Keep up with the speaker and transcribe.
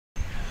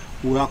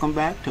Welcome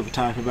back to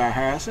Photography by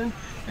Harrison.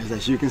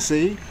 As you can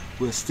see,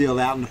 we're still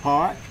out in the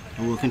park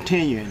and we're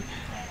continuing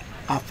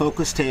our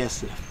focus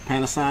test,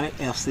 Panasonic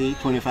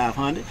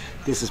FZ2500.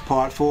 This is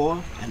part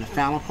 4 and the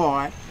final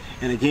part.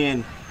 And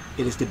again,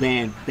 it is the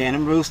band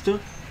Bantum Rooster,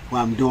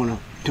 where I'm doing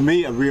to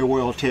me a real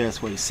world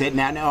test where you're sitting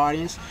out in the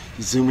audience,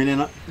 you're zooming in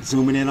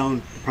on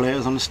the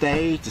players on the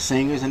stage, the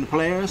singers and the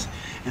players,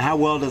 and how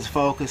well does it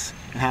focus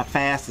and how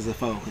fast does it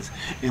focus.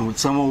 And when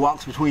someone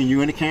walks between you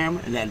and the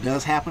camera, and that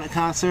does happen at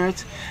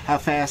concerts,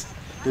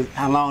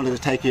 how long does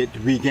it take it to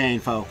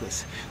regain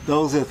focus?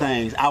 Those are the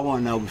things I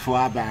want to know before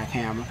I buy a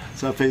camera.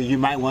 So I figure you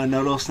might want to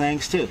know those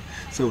things too.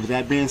 So with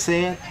that being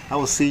said, I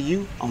will see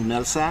you on the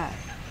other side.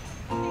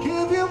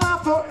 Give you my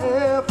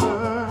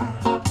forever,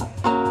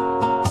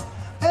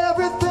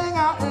 everything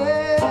I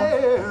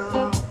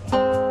am,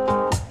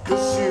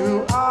 'cause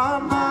you are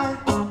my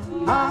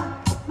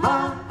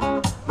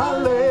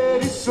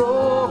lady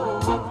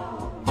soul.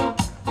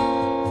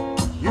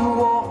 You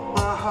want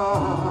my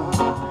heart.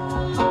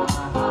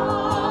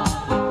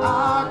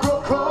 I grow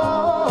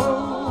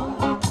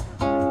cold,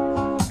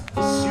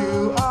 'cause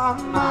you are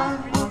my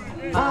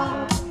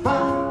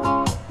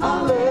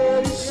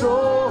lady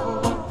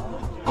soul.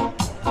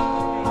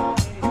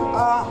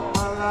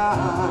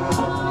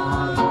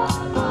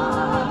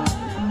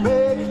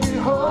 Make me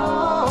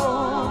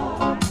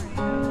whole.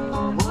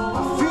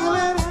 I feel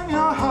it in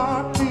your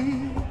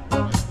heartbeat,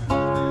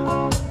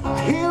 I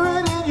hear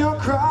it in your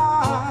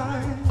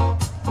cry.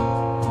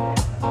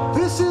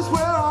 This is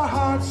where our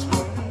hearts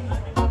meet.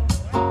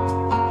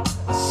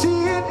 I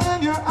see it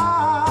in your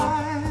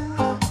eyes.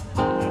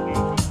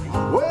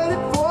 I'm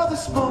waiting for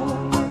this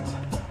moment,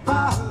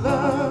 my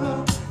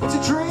love. It's a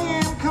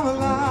dream come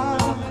alive.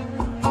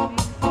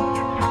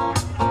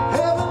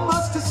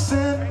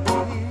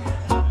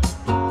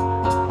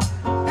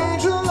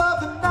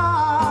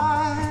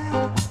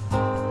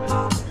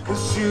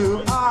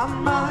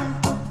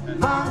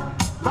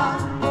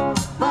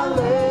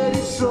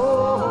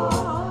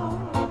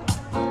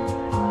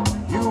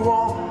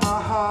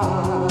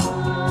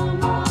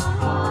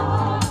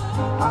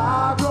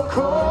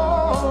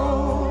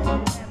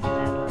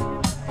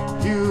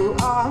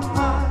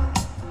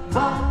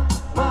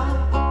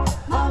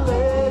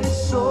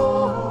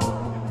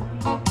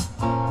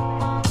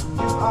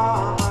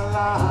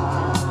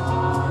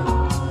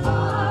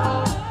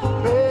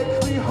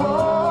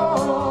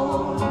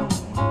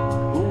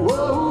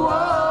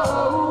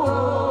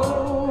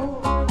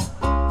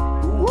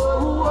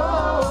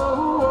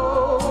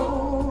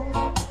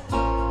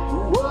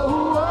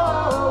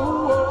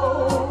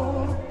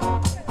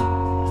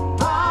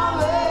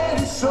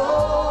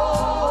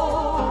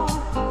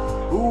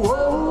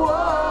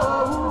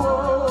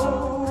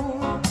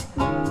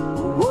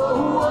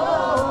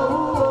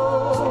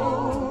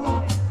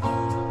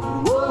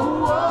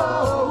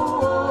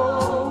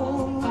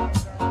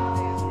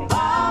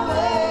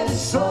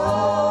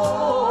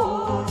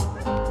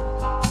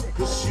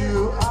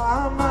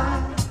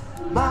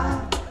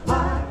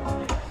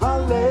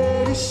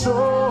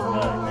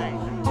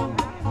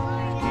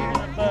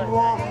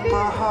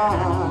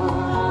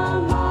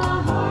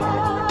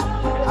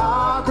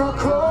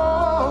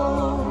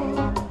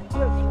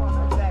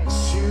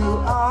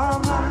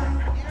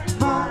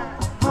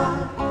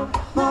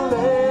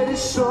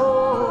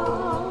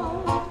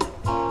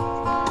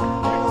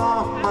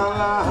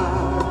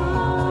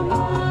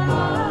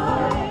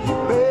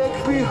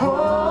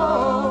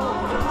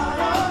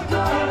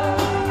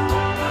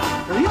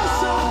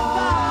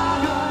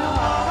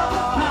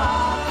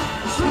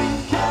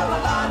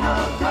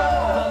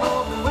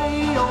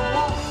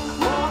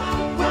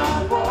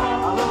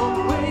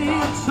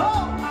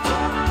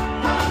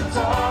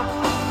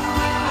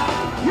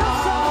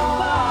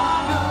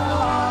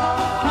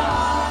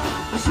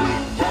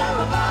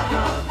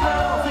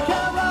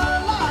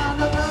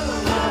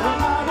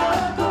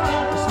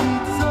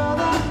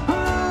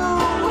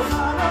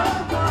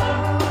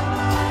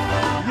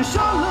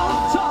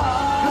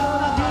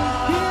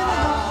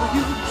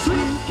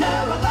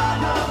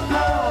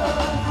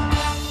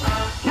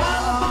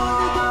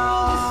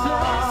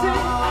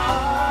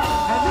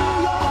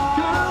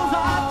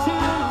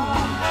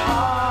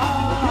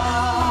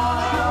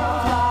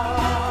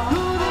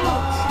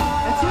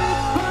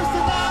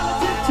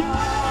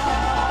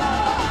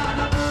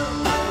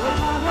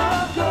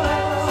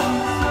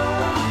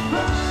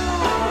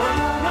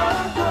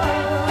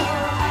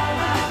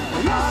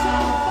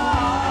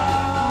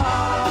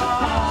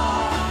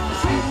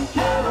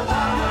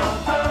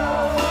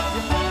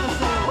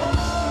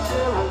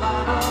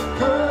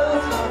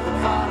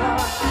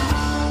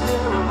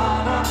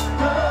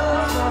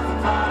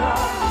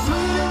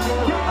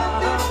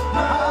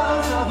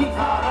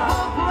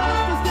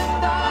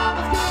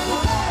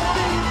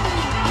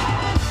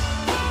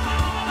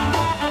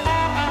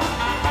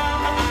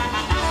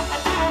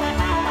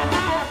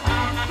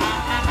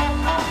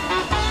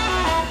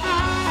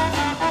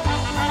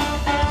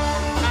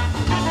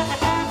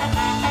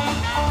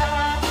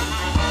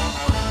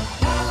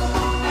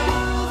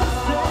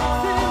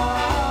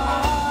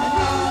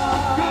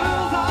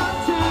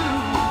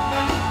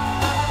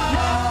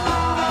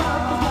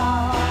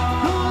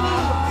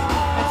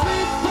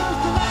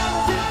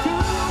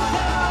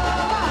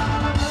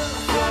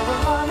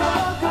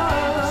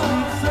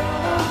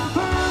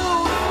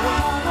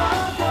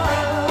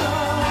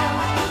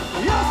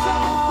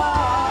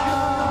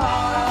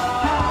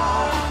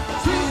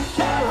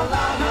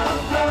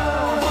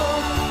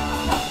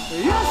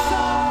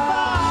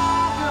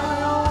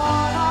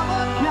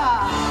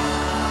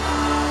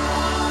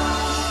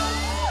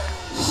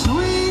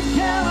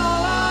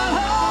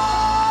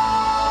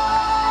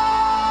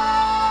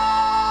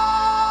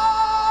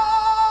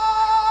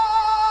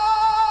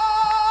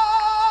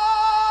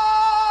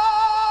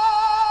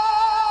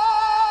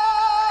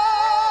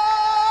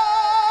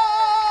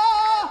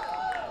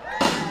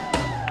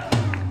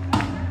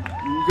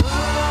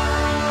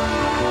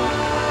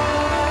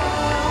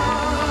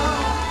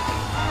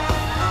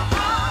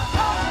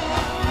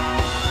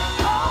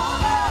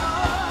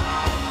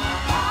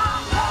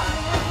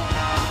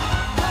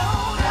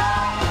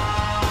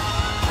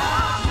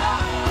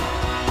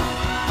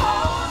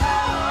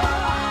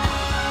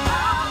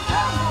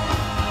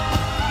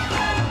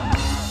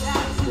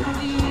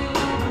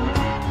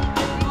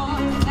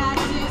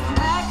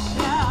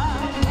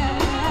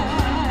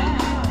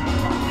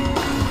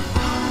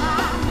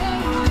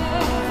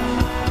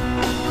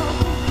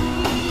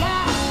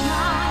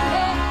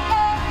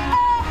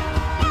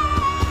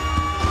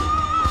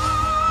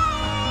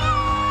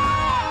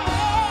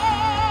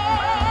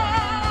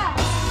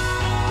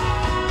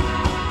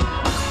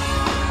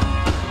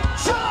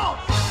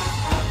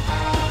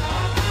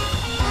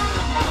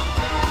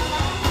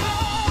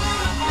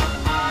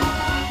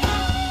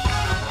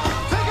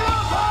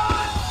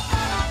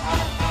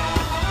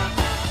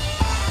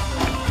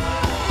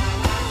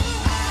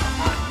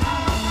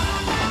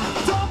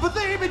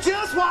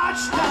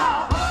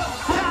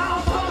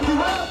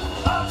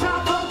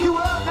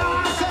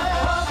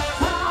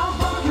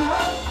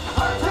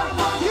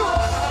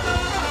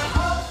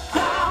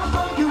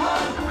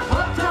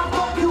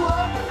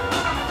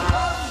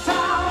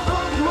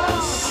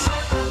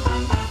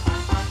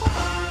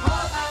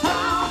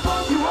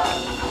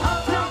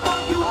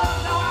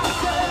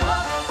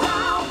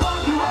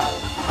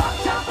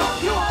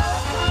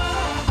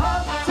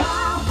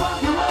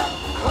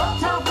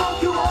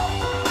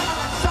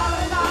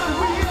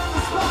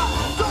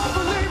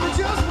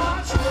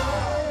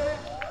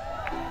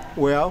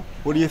 Well,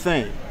 what do you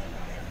think?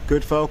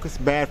 Good focus,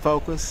 bad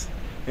focus,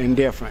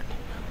 indifferent?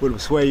 Would it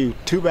sway you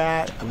to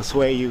buy it or would it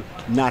sway you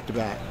not to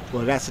buy it?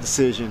 Well, that's a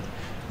decision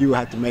you will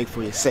have to make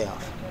for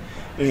yourself.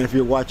 And if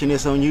you're watching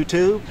this on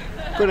YouTube,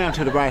 go down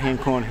to the right hand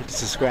corner, hit the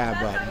subscribe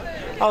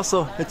button.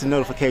 Also, hit the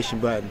notification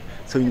button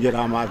so you can get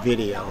all my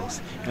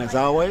videos. And as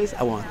always,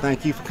 I want to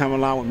thank you for coming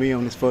along with me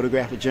on this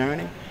photographic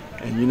journey.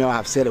 And you know,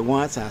 I've said it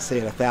once, and I say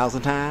it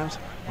 1,000 times.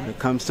 When it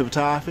comes to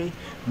photography,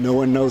 no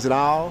one knows it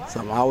all, so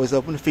I'm always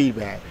open to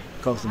feedback.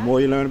 Because the more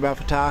you learn about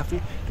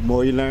photography, the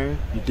more you learn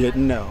you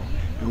didn't know.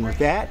 And with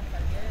that,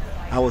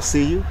 I will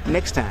see you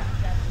next time.